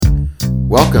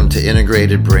Welcome to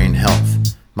Integrated Brain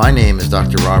Health. My name is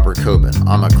Dr. Robert Coben.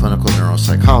 I'm a clinical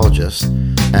neuropsychologist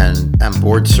and am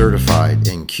board certified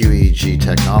in QEEG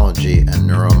technology and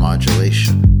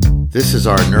neuromodulation. This is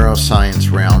our Neuroscience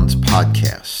Rounds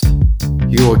podcast.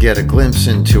 You will get a glimpse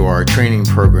into our training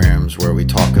programs where we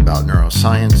talk about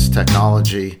neuroscience,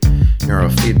 technology,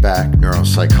 neurofeedback,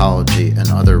 neuropsychology, and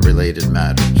other related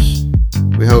matters.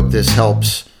 We hope this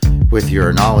helps with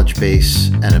your knowledge base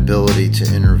and ability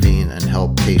to intervene and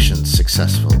help patients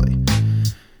successfully.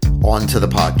 On to the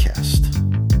podcast.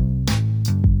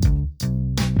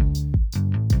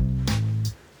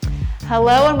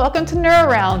 Hello and welcome to Neuro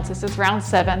Rounds. This is round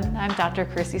 7. I'm Dr.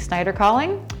 Chrissy Snyder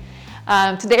calling.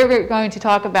 Today we're going to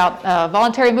talk about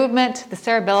voluntary movement, the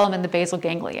cerebellum, and the basal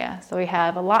ganglia. So we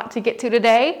have a lot to get to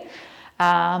today.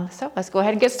 So let's go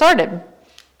ahead and get started.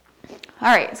 All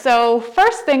right, so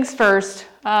first things first,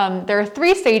 there are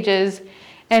 3 stages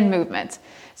in movement.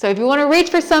 So if you want to reach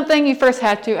for something, you first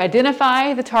have to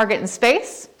identify the target in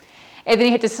space, and then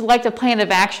you have to select a plan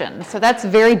of action. So that's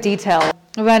very detailed.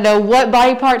 We want to know what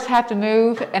body parts have to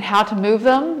move and how to move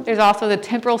them. There's also the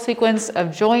temporal sequence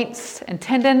of joints and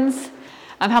tendons,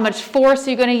 how much force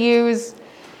you're going to use,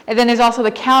 and then there's also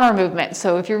the counter movement.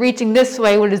 So if you're reaching this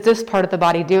way, what is this part of the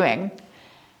body doing?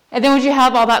 And then once you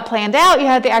have all that planned out, you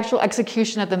have the actual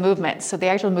execution of the movement, so the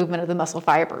actual movement of the muscle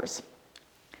fibers.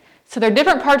 So there are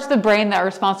different parts of the brain that are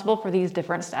responsible for these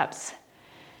different steps.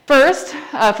 First,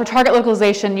 for target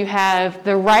localization, you have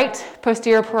the right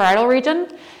posterior parietal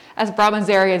region, as Brodmann's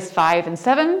areas 5 and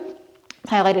 7,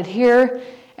 highlighted here,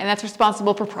 and that's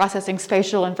responsible for processing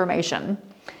spatial information.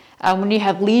 When you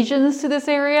have lesions to this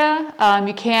area,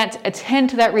 you can't attend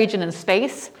to that region in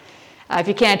space. If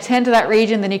you can't attend to that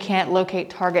region, then you can't locate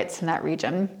targets in that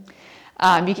region.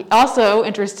 Also,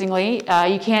 interestingly,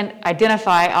 you can't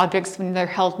identify objects when they're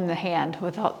held in the hand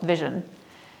without vision.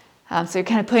 So you're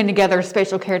kind of putting together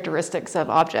spatial characteristics of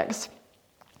objects.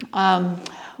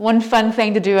 One fun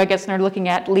thing to do, I guess, when they're looking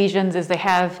at lesions is they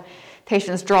have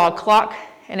patients draw a clock,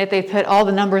 and if they put all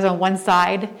the numbers on one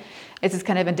side, it's just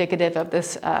kind of indicative of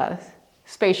this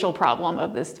spatial problem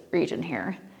of this region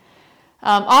here.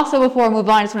 Also, before we move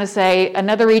on, I just want to say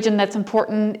another region that's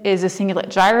important is the cingulate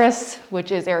gyrus,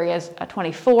 which is areas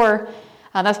 24.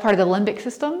 That's part of the limbic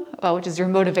system, which is your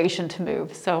motivation to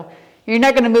move. So you're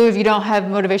not going to move if you don't have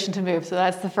motivation to move. So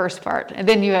that's the first part. And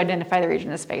then you identify the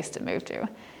region of space to move to.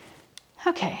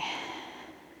 Okay.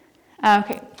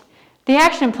 The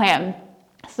action plan.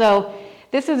 So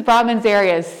this is Brodmann's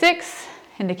area 6,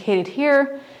 indicated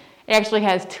here. It actually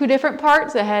has 2 different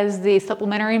parts. It has the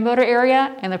supplementary motor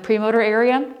area and the premotor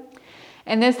area.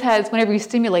 And this has, whenever you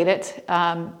stimulate it,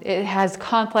 it has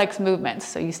complex movements.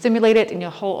 So you stimulate it and your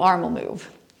whole arm will move.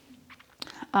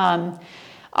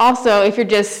 Also, if you're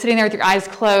just sitting there with your eyes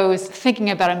closed, thinking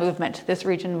about a movement, this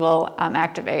region will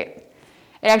activate.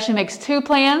 It actually makes 2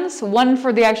 plans, one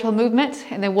for the actual movement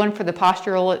and then one for the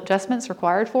postural adjustments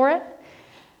required for it.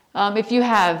 If you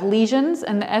have lesions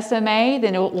in the SMA,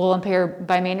 then it will impair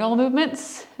bimanual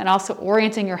movements and also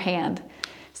orienting your hand.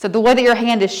 So the way that your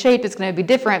hand is shaped is going to be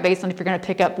different based on if you're going to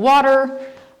pick up water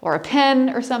or a pen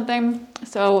or something.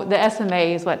 So the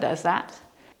SMA is what does that.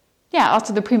 Yeah,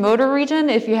 also the premotor region,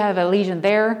 if you have a lesion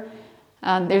there,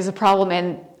 there's a problem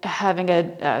in having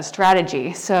a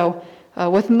strategy. So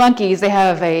with monkeys, they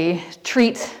have a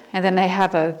treat and then they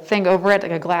have a thing over it,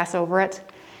 like a glass over it.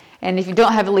 And if you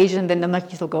don't have a lesion, then the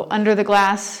monkeys will go under the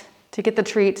glass to get the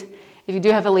treat. If you do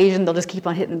have a lesion, they'll just keep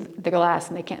on hitting the glass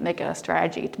and they can't make a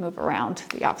strategy to move around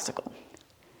the obstacle.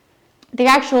 The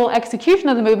actual execution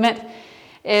of the movement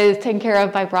is taken care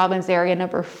of by Brodmann's area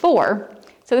number 4.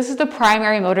 So this is the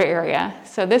primary motor area.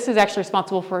 So this is actually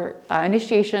responsible for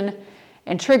initiation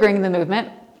and triggering the movement.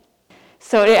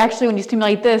 So it actually, when you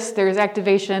stimulate this, there's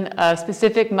activation of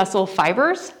specific muscle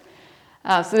fibers.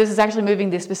 So this is actually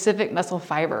moving the specific muscle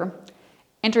fiber.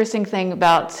 Interesting thing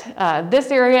about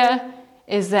this area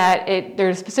is that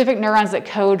there's specific neurons that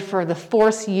code for the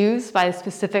force used by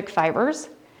specific fibers.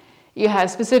 You have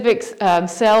specific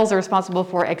cells that are responsible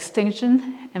for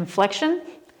extension and flexion.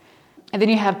 And then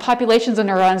you have populations of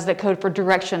neurons that code for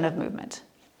direction of movement.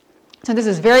 So this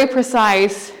is very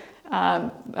precise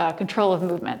control of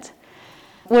movement.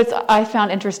 What I found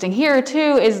interesting here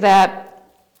too is that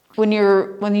when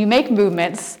you make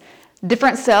movements,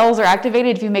 different cells are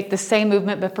activated if you make the same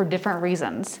movement but for different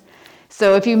reasons.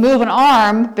 So if you move an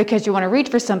arm because you want to reach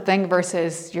for something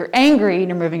versus you're angry and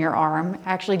you're moving your arm,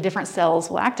 actually different cells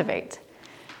will activate.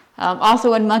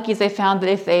 Also in monkeys, they found that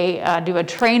if they do a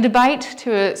trained bite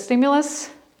to a stimulus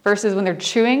versus when they're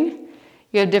chewing,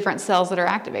 you have different cells that are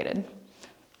activated.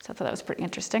 So I thought that was pretty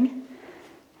interesting.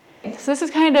 So this is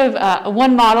kind of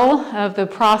one model of the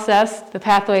process, the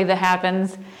pathway that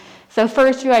happens. So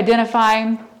first you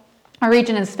identify a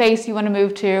region in space you want to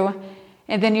move to,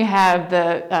 and then you have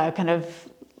the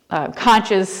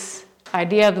conscious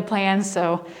idea of the plan.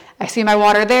 So I see my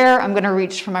water there, I'm going to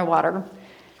reach for my water.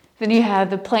 Then you have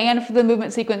the plan for the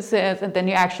movement sequences, and then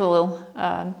the actual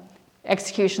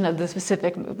execution of the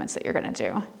specific movements that you're going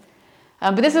to do.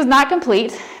 But this is not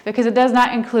complete because it does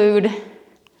not include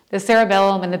the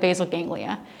cerebellum and the basal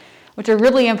ganglia, which are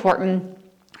really important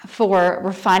for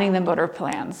refining the motor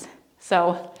plans.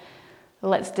 So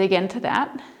let's dig into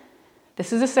that.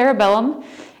 This is the cerebellum.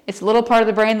 It's a little part of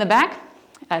the brain in the back.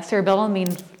 Cerebellum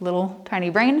means little tiny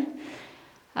brain.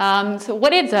 So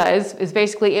what it does is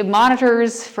basically it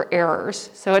monitors for errors.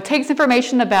 So it takes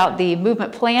information about the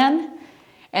movement plan,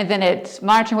 and then it's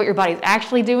monitoring what your body's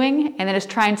actually doing, and then it's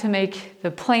trying to make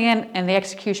the plan and the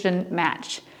execution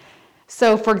match.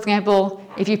 So for example,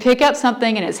 if you pick up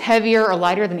something and it's heavier or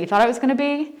lighter than you thought it was going to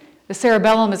be, the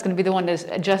cerebellum is going to be the one that's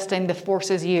adjusting the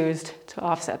forces used to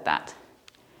offset that.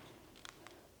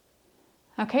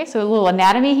 Okay, so a little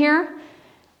anatomy here.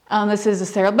 This is the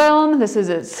cerebellum.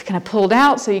 It's kind of pulled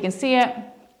out so you can see it.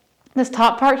 This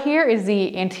top part here is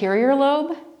the anterior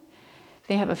lobe.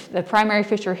 They have the primary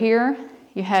fissure here.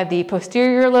 You have the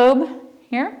posterior lobe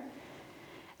here.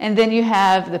 And then you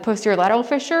have the posterior lateral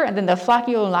fissure and then the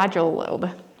flacculolateral lobe.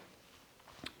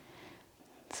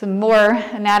 Some more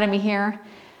anatomy here.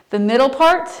 The middle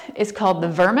part is called the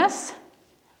vermis.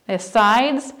 The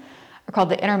sides are called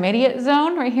the intermediate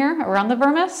zone right here around the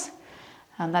vermis.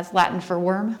 That's Latin for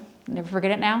worm. Never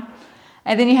forget it now.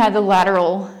 And then you have the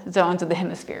lateral zones of the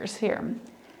hemispheres here.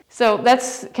 So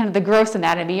that's kind of the gross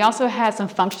anatomy. You also have some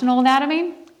functional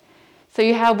anatomy. So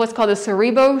you have what's called the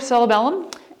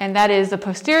cerebrocerebellum, and that is the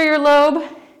posterior lobe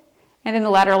and then the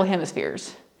lateral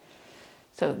hemispheres.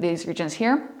 So these regions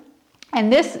here.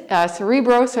 And this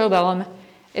cerebrocerebellum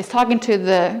is talking to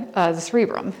the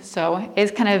cerebrum. So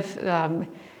it's kind of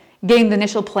getting the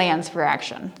initial plans for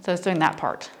action. So it's doing that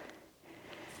part.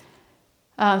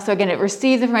 So again, it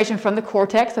receives information from the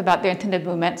cortex about the intended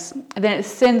movements, and then it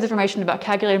sends information about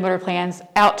calculated motor plans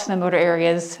out to the motor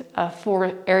areas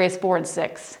for areas 4 and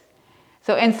 6.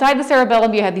 So inside the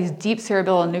cerebellum, you have these deep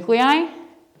cerebellar nuclei,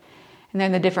 and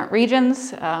then the different regions.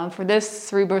 For this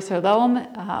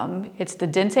cerebrocerebellum, it's the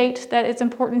dentate that is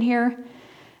important here.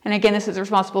 And again, this is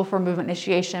responsible for movement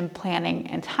initiation, planning,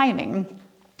 and timing.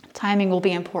 Timing will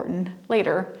be important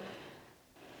later.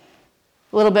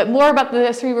 A little bit more about the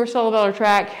cerebrocerebellar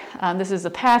tract. This is the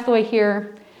pathway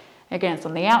here. Again, it's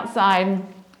on the outside.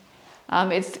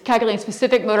 It's calculating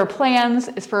specific motor plans.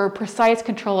 It's for precise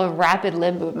control of rapid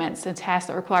limb movements and tasks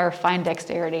that require fine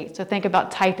dexterity. So think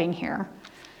about typing here.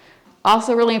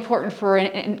 Also really important for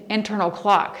an internal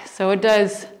clock. So it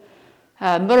does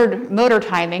motor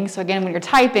timing. So again, when you're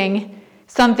typing,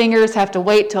 some fingers have to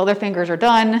wait till their fingers are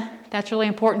done. That's really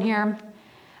important here.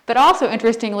 But also,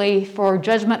 interestingly, for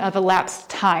judgment of elapsed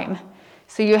time.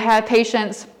 So you have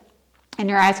patients and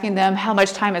you're asking them how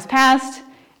much time has passed.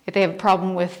 If they have a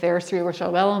problem with their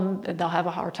cerebrocerebellum, they'll have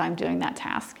a hard time doing that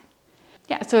task.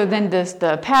 Yeah, so then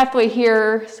the pathway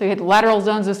here, so you have the lateral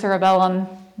zones of cerebellum,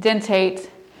 dentate,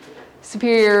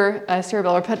 superior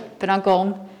cerebellar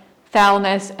peduncle,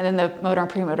 thalamus, and then the motor and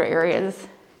premotor areas.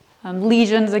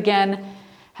 Lesions, again,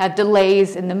 have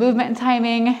delays in the movement and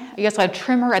timing. You also have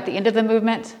tremor at the end of the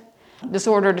movement,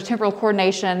 disordered temporal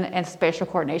coordination, and spatial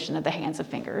coordination of the hands and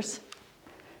fingers.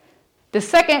 The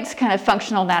second kind of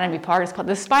functional anatomy part is called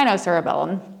the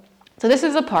spinocerebellum. So this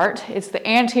is a part. It's the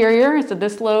anterior, so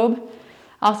this lobe,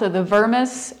 also the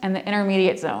vermis, and the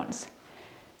intermediate zones.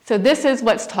 So this is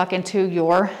what's talking to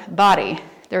your body.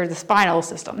 There's the spinal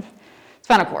system,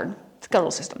 spinal cord, skeletal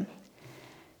system.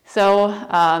 So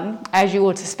as you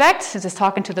would suspect, since it's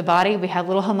talking to the body, we have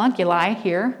little homunculi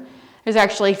here. There's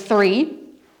actually 3.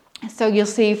 So you'll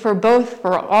see for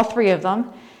all 3 of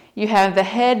them, you have the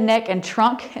head, neck, and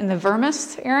trunk in the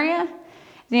vermis area.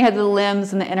 Then you have the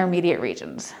limbs in the intermediate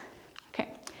regions.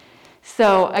 Okay.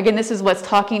 So again, this is what's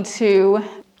talking to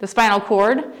the spinal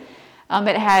cord.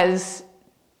 It has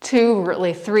 3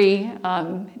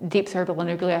 deep cerebellar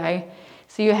nuclei.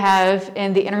 So you have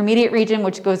in the intermediate region,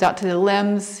 which goes out to the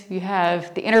limbs, you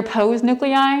have the interposed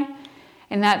nuclei,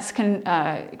 and that's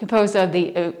composed of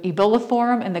the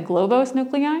eboliform and the globose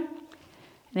nuclei. And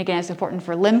again, it's important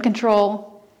for limb control.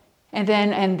 And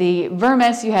then in the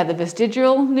vermis, you have the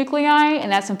vestigial nuclei, and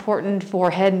that's important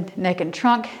for head, neck, and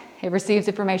trunk. It receives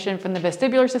information from the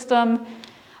vestibular system,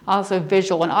 also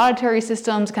visual and auditory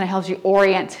systems, kind of helps you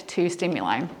orient to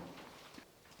stimuli.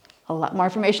 A lot more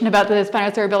information about the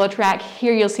spinocerebellar tract.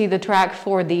 Here you'll see the tract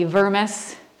for the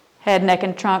vermis, head, neck,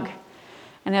 and trunk.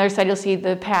 On the other side, you'll see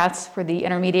the paths for the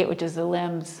intermediate, which is the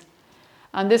limbs.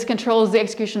 This controls the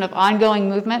execution of ongoing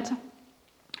movement.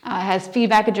 Has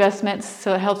feedback adjustments,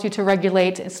 so it helps you to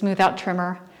regulate and smooth out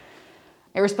tremor.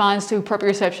 It responds to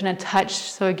proprioception and touch.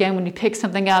 So again, when you pick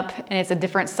something up and it's a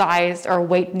different size or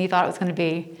weight than you thought it was going to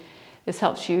be, this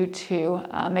helps you to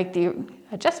make the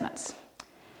adjustments.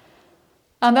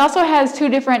 It also has two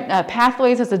different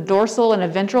pathways. It's a dorsal and a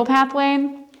ventral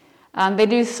pathway. They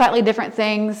do slightly different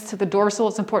things. So the dorsal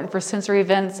is important for sensory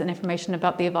events and information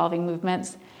about the evolving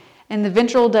movements. And the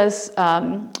ventral does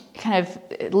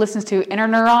it listens to inner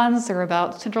neurons. They're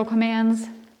about central commands.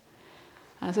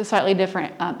 So slightly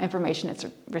different information it's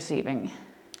receiving.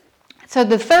 So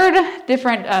the third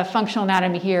different functional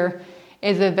anatomy here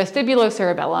is the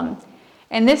vestibulocerebellum.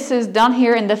 And this is down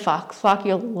here in the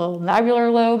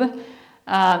flocculonabular lobe,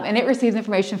 and it receives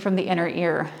information from the inner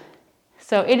ear.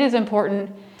 So it is important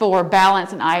for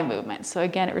balance and eye movement. So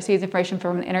again, it receives information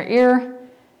from the inner ear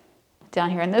down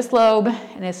here in this lobe,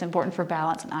 and it's important for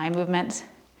balance and eye movement.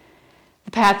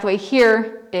 The pathway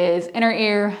here is inner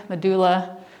ear,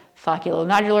 medulla,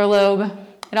 flocculonodular lobe.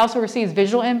 It also receives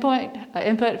visual input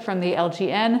from the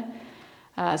LGN.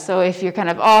 So if you're kind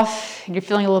of off and you're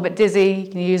feeling a little bit dizzy,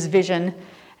 you can use vision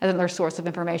as another source of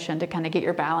information to kind of get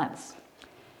your balance.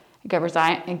 It governs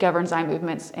eye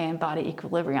movements and body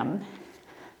equilibrium.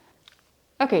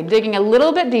 Okay, digging a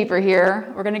little bit deeper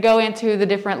here, we're going to go into the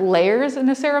different layers in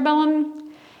the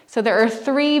cerebellum. So there are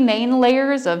three main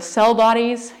layers of cell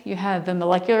bodies. You have the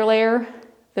molecular layer,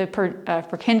 the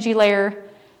Purkinje layer,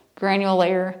 granule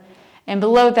layer, and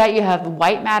below that you have the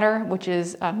white matter, which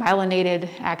is myelinated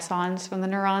axons from the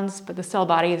neurons, but the cell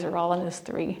bodies are all in this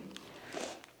three.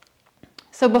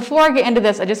 So before I get into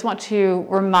this, I just want to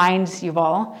remind you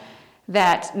all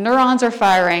that neurons are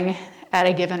firing at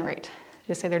a given rate.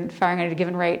 Just say they're firing at a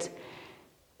given rate.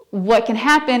 What can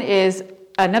happen is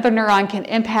another neuron can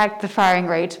impact the firing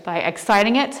rate by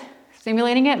exciting it,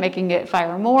 stimulating it, making it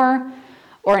fire more,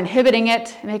 or inhibiting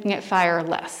it, making it fire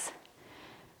less.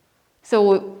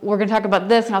 So we're going to talk about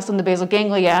this, and also in the basal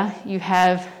ganglia, you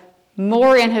have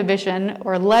more inhibition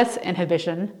or less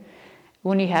inhibition.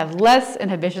 When you have less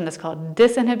inhibition, that's called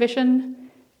disinhibition,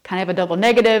 kind of a double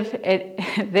negative.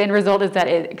 The end result is that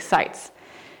it excites.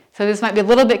 So this might be a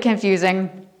little bit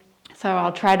confusing, so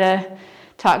I'll try to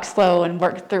talk slow and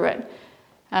work through it.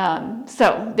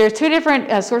 So there's two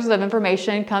different sources of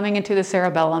information coming into the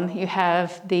cerebellum. You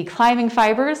have the climbing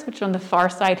fibers, which are on the far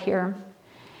side here.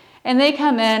 And they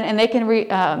come in and they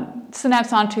can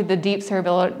synapse onto the deep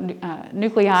cerebellar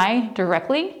nuclei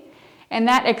directly, and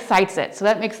that excites it. So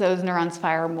that makes those neurons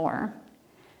fire more.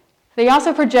 They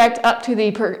also project up to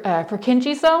the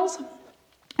Purkinje cells,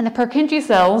 and the Purkinje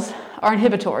cells are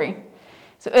inhibitory.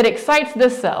 So it excites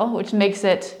this cell, which makes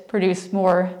it produce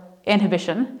more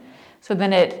inhibition. So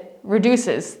then it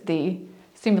reduces the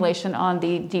stimulation on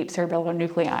the deep cerebellar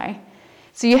nuclei.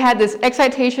 So you had this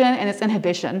excitation and this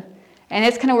inhibition. And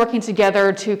it's kind of working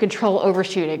together to control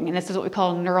overshooting, and this is what we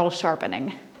call neural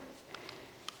sharpening.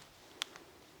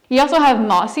 You also have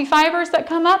mossy fibers that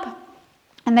come up,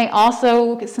 and they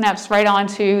also synapse right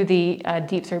onto the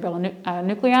deep cerebral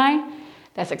nuclei.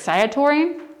 That's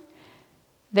excitatory.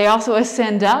 They also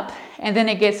ascend up, and then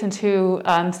it gets into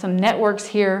some networks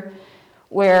here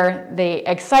where they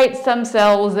excite some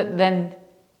cells that then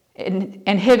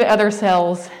inhibit other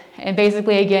cells. And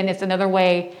basically, again, it's another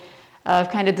way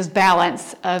of kind of this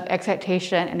balance of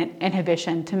excitation and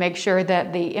inhibition to make sure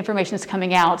that the information that's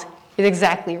coming out is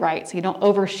exactly right, so you don't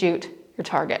overshoot your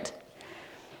target.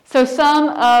 So some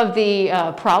of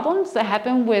the problems that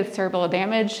happen with cerebellar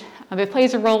damage, it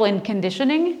plays a role in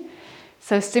conditioning.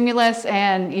 So stimulus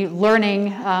and you learning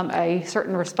a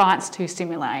certain response to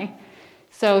stimuli.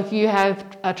 So if you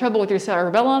have trouble with your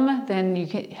cerebellum, then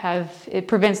it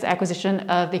prevents the acquisition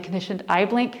of the conditioned eye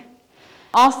blink.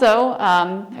 Also,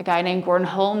 a guy named Gordon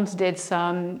Holmes did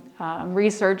some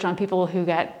research on people who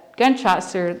got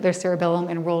gunshots to their cerebellum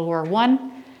in World War I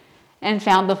and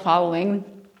found the following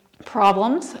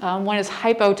problems. One is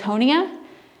hypotonia.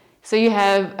 So you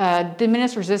have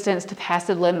diminished resistance to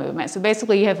passive limb movement. So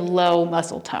basically you have low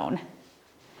muscle tone.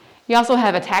 You also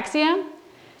have ataxia.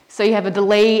 So you have a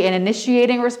delay in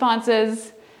initiating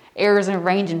responses, errors in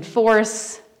range and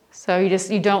force. So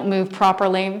you don't move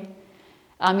properly.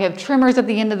 You have tremors at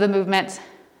the end of the movement.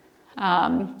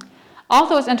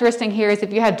 Also, what's interesting here is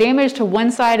if you have damage to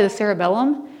one side of the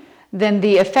cerebellum, then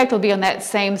the effect will be on that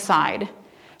same side.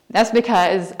 That's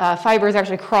because fibers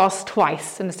actually cross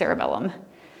twice in the cerebellum.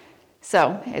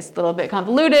 So it's a little bit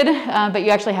convoluted, but you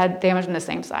actually had damage on the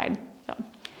same side,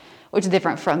 which is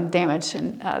different from damage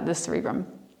in the cerebrum.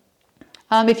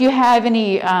 If you have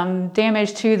any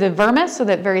damage to the vermis, so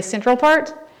that very central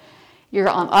part, you'll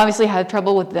obviously have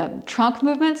trouble with the trunk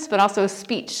movements, but also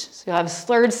speech. So you'll have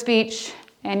slurred speech,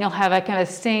 and you'll have a kind of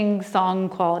sing-song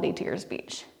quality to your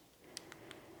speech.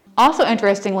 Also,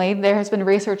 interestingly, there has been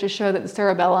research to show that the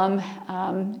cerebellum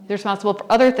is responsible for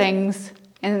other things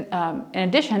in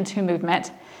addition to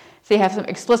movement. So you have some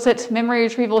explicit memory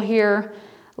retrieval here,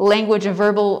 language and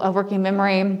verbal working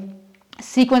memory,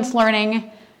 sequence learning.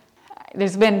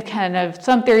 There's been kind of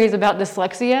some theories about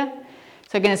dyslexia.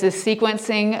 So again, it's this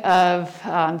sequencing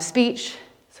of speech.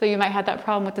 So you might have that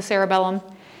problem with the cerebellum.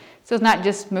 So it's not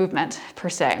just movement per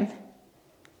se.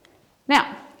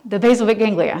 Now, the basal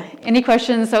ganglia. Any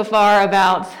questions so far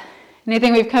about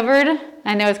anything we've covered?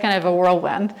 I know it's kind of a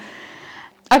whirlwind.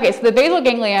 Okay, so the basal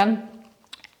ganglia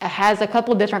has a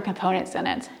couple different components in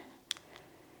it.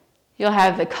 You'll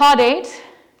have the caudate,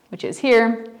 which is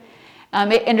here.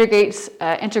 It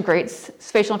integrates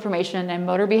spatial information and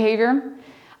motor behavior.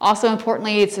 Also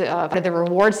importantly, it's part of the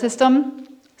reward system.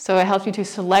 So it helps you to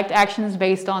select actions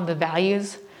based on the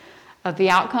values of the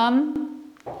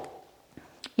outcome.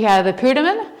 You have the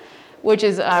putamen, which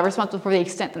is responsible for the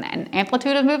extent and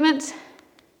amplitude of movement.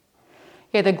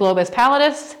 You have the globus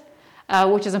pallidus,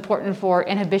 which is important for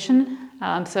inhibition.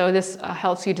 So this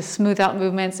helps you to smooth out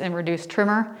movements and reduce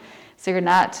tremor, so you're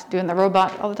not doing the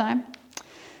robot all the time.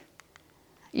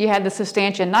 You have the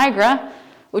substantia nigra,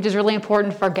 which is really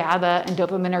important for GABA and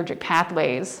dopaminergic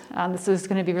pathways. This is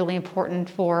going to be really important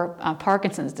for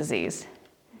Parkinson's disease.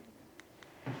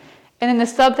 And then the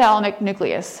subthalamic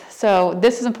nucleus. So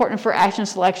this is important for action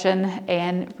selection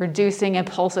and reducing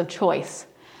impulsive choice.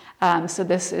 So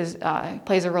this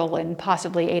plays a role in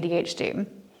possibly ADHD.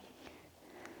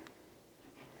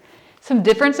 Some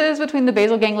differences between the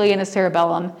basal ganglia and the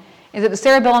cerebellum is that the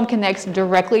cerebellum connects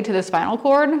directly to the spinal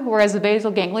cord, whereas the basal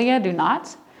ganglia do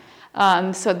not.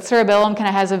 So the cerebellum kind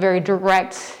of has a very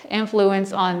direct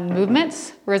influence on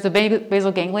movements, whereas the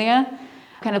basal ganglia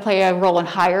kind of play a role in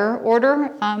higher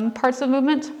order parts of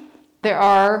movement. There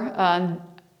are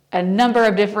a number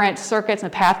of different circuits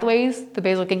and pathways the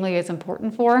basal ganglia is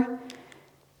important for.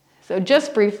 So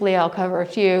just briefly, I'll cover a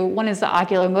few. One is the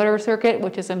oculomotor circuit,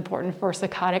 which is important for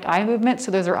saccadic eye movement.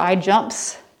 So those are eye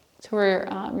jumps to where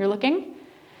you're looking,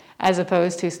 as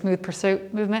opposed to smooth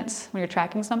pursuit movements when you're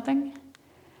tracking something.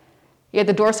 You have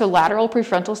the dorsolateral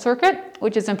prefrontal circuit,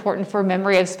 which is important for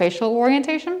memory of spatial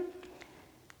orientation.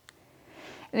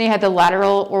 And then you have the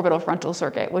lateral orbital frontal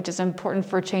circuit, which is important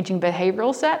for changing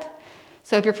behavioral set.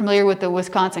 So if you're familiar with the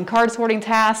Wisconsin card sorting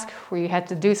task, where you have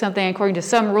to do something according to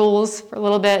some rules for a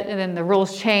little bit, and then the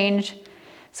rules change.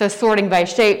 So sorting by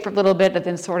shape for a little bit, but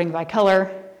then sorting by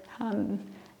color.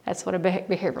 That's what a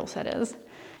behavioral set is.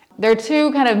 There are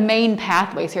two kind of main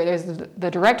pathways here. There's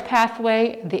the direct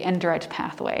pathway, the indirect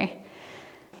pathway.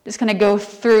 Just going to go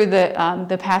through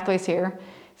the pathways here.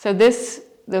 So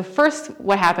the first,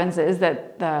 what happens is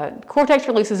that the cortex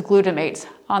releases glutamate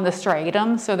on the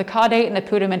striatum. So the caudate and the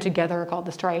putamen together are called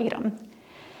the striatum.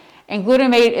 And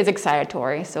glutamate is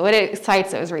excitatory, so it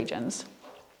excites those regions.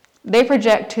 They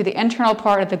project to the internal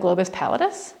part of the globus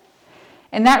pallidus,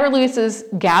 and that releases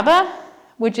GABA,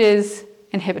 which is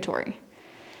inhibitory.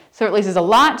 So it releases a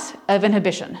lot of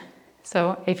inhibition.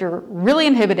 So if you're really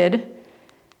inhibited,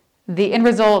 the end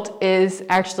result is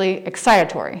actually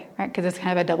excitatory, right? Because it's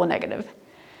kind of a double negative.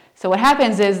 So what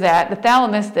happens is that the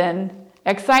thalamus then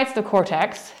excites the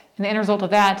cortex, and the end result of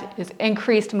that is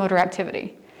increased motor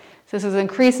activity. So this is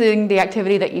increasing the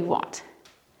activity that you want.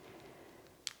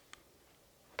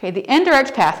 Okay, the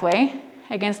indirect pathway,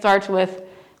 again, starts with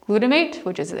glutamate,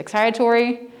 which is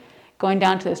excitatory, going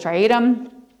down to the striatum.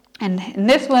 And in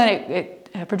this one,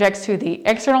 it projects to the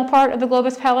external part of the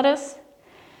globus pallidus.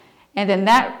 And then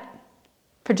that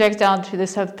projects down to the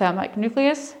subthalamic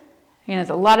nucleus. And there's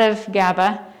a lot of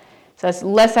GABA, so that's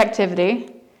less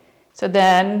activity. So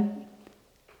then,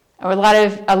 So a lot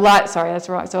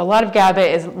of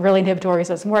GABA is really inhibitory,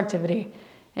 so it's more activity.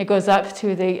 It goes up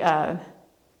to the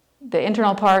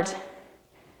internal part,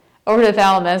 over to the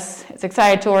thalamus. It's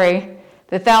excitatory.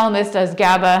 The thalamus does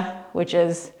GABA, which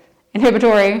is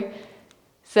inhibitory.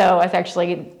 So it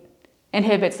actually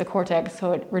inhibits the cortex,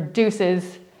 so it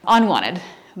reduces unwanted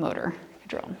motor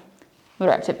control,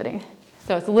 motor activity.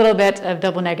 So it's a little bit of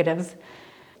double negatives.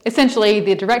 Essentially,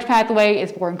 the direct pathway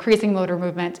is for increasing motor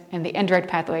movement, and the indirect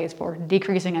pathway is for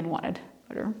decreasing unwanted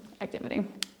motor activity.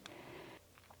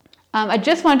 I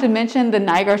just wanted to mention the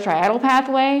nigrostriatal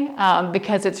pathway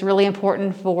because it's really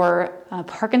important for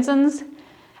Parkinson's.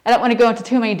 I don't want to go into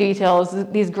too many details.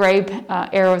 These gray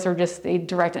arrows are just the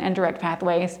direct and indirect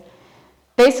pathways.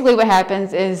 basically what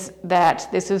happens is that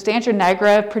the substantia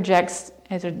nigra projects,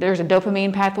 there's a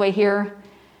dopamine pathway here.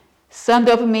 Some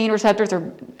dopamine receptors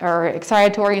are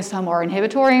excitatory and some are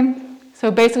inhibitory. So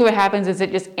basically what happens is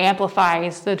it just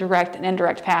amplifies the direct and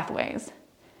indirect pathways.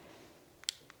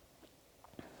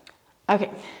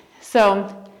 Okay,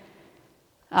 so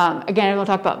again, we'll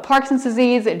talk about Parkinson's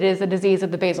disease. It is a disease of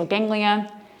the basal ganglia.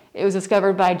 It was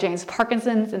discovered by James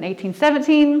Parkinson in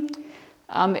 1817.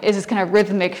 It's this kind of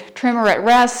rhythmic tremor at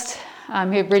rest.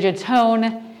 You have rigid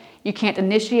tone. You can't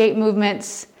initiate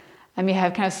movements. You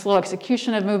have kind of slow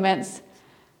execution of movements.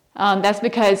 That's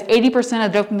because 80%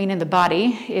 of dopamine in the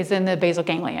body is in the basal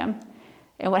ganglia.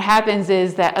 And what happens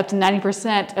is that up to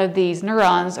 90% of these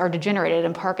neurons are degenerated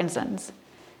in Parkinson's.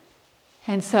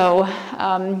 And so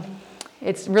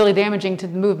it's really damaging to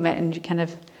the movement, and you kind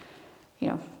of,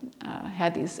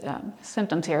 had these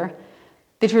symptoms here.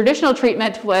 The traditional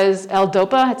treatment was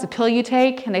L-Dopa. It's a pill you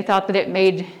take, and they thought that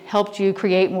it helped you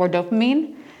create more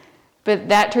dopamine. But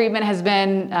that treatment has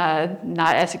been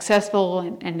not as successful,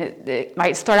 and it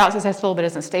might start out successful, but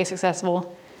doesn't stay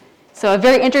successful. So a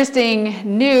very interesting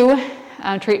new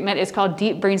treatment is called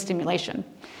deep brain stimulation.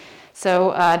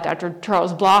 So Dr.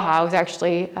 Charles Blaha, who's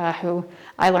actually who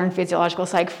I learned physiological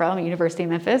psych from at University of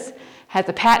Memphis, has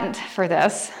a patent for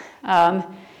this.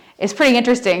 It's pretty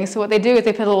interesting. So what they do is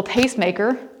they put a little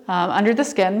pacemaker under the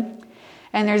skin,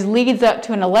 and there's leads up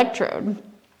to an electrode.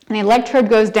 And the electrode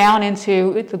goes down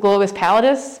into the globus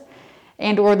pallidus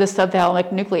and or the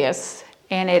subthalamic nucleus,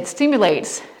 and it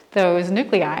stimulates those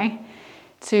nuclei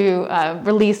to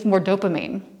release more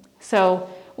dopamine. So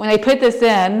when they put this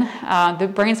in,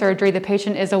 the brain surgery, the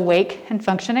patient is awake and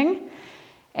functioning,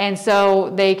 and so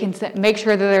they can make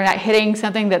sure that they're not hitting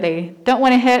something that they don't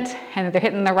want to hit and that they're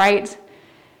hitting the right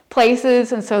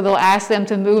places, and so they'll ask them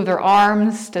to move their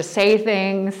arms, to say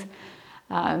things,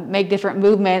 make different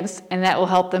movements, and that will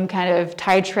help them kind of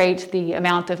titrate the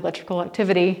amount of electrical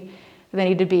activity they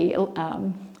need to be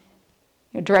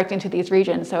directing to these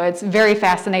regions. So it's very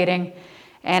fascinating,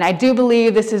 and I do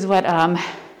believe this is what,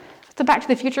 what's the Back to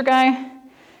the Future guy?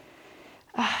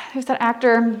 Who's that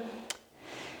actor?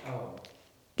 Oh.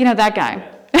 That guy.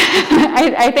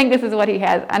 I think this is what he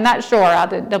has. I'm not sure. I'll have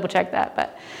to double check that,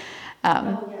 but.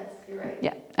 Yes, you're right.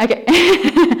 Yeah, okay.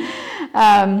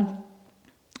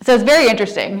 So it's very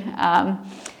interesting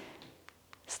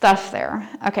stuff there.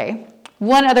 Okay,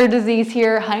 one other disease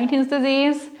here, Huntington's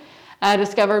disease,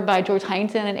 discovered by George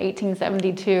Huntington in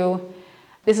 1872.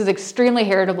 This is extremely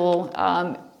heritable.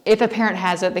 If a parent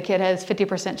has it, the kid has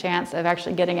 50% chance of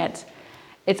actually getting it.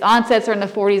 Its onsets are in the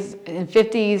 40s and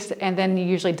 50s, and then you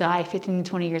usually die 15 to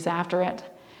 20 years after it.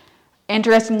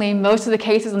 Interestingly, most of the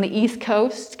cases on the East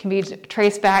Coast can be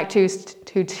traced back to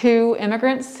two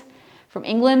immigrants from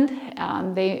England.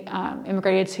 They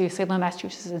immigrated to Salem,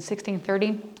 Massachusetts in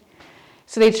 1630.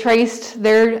 So they traced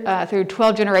their through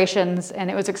 12 generations,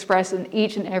 and it was expressed in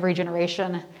each and every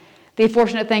generation. The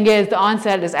unfortunate thing is the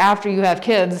onset is after you have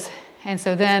kids, and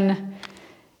so then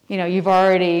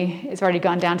it's already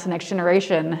gone down to the next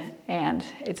generation, and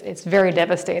it's very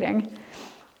devastating.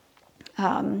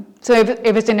 So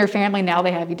if it's in your family now,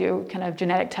 they have you do kind of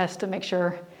genetic tests to make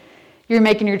sure you're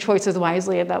making your choices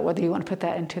wisely about whether you want to put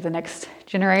that into the next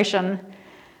generation.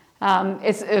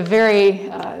 It's a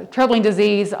very troubling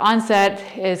disease. Onset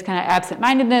is kind of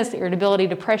absent-mindedness, irritability,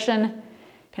 depression,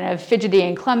 kind of fidgety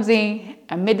and clumsy.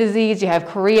 Mid-disease, you have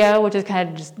chorea, which is kind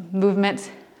of just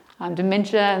movement,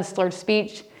 dementia and slurred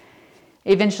speech.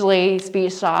 Eventually,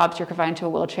 speech stops, you're confined to a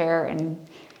wheelchair, and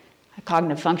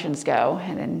cognitive functions go,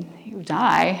 and then you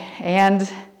die. And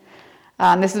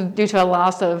this is due to a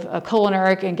loss of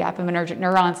cholinergic and GABAergic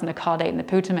neurons in the caudate and the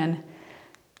putamen.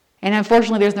 And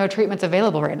unfortunately, there's no treatments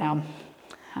available right now.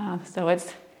 So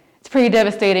it's a pretty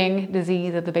devastating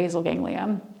disease of the basal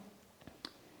ganglia.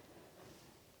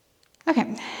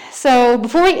 Okay, so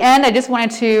before we end, I just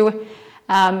wanted to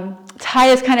tie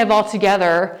this kind of all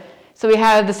together. So we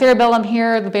have the cerebellum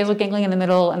here, the basal ganglia in the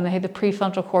middle, and the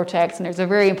prefrontal cortex, and there's a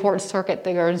very important circuit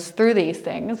that goes through these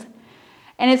things.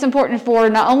 And it's important for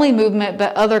not only movement,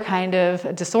 but other kind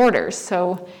of disorders.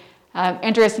 So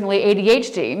interestingly,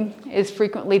 ADHD is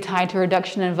frequently tied to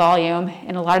reduction in volume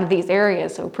in a lot of these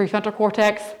areas. So prefrontal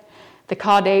cortex, the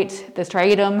caudate, the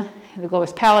striatum, the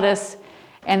globus pallidus,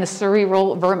 and the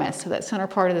cerebral vermis, so that center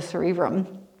part of the cerebrum.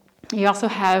 You also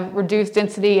have reduced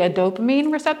density of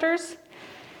dopamine receptors.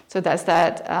 So that's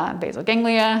that basal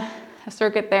ganglia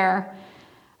circuit there.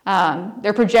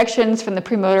 There are projections from the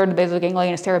premotor to the basal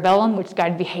ganglia and cerebellum, which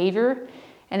guide behavior.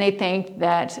 And they think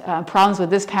that problems with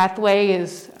this pathway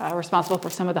is responsible for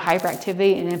some of the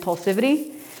hyperactivity and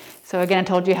impulsivity. So again, I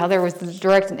told you how there was the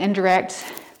direct and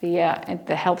indirect It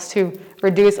helps to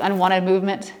reduce unwanted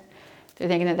movement. They're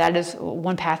thinking that is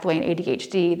one pathway in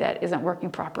ADHD that isn't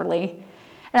working properly.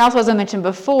 And also, as I mentioned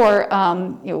before,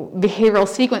 behavioral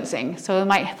sequencing. So it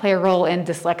might play a role in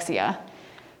dyslexia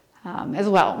as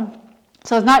well.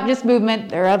 So it's not just movement.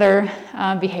 There are other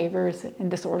behaviors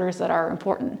and disorders that are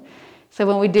important. So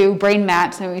when we do brain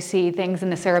maps and we see things in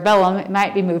the cerebellum, it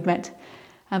might be movement,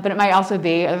 but it might also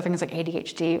be other things like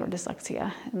ADHD or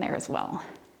dyslexia in there as well.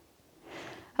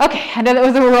 Okay, I know that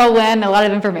was a whirlwind, a lot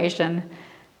of information,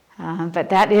 but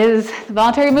that is the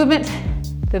voluntary movement,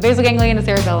 the basal ganglia, and the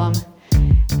cerebellum.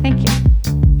 Thank you.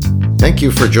 Thank you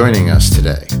for joining us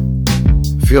today.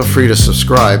 Feel free to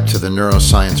subscribe to the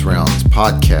Neuroscience Rounds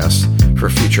podcast for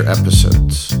future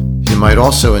episodes. You might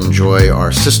also enjoy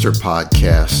our sister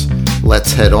podcast,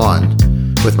 Let's Head On,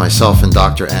 with myself and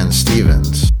Dr. Ann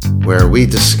Stevens, where we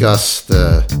discuss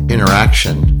the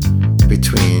interaction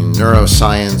between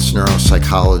neuroscience,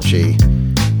 neuropsychology,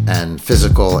 and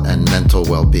physical and mental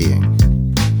well-being.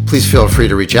 Please feel free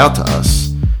to reach out to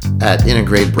us at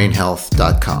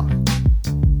integratebrainhealth.com.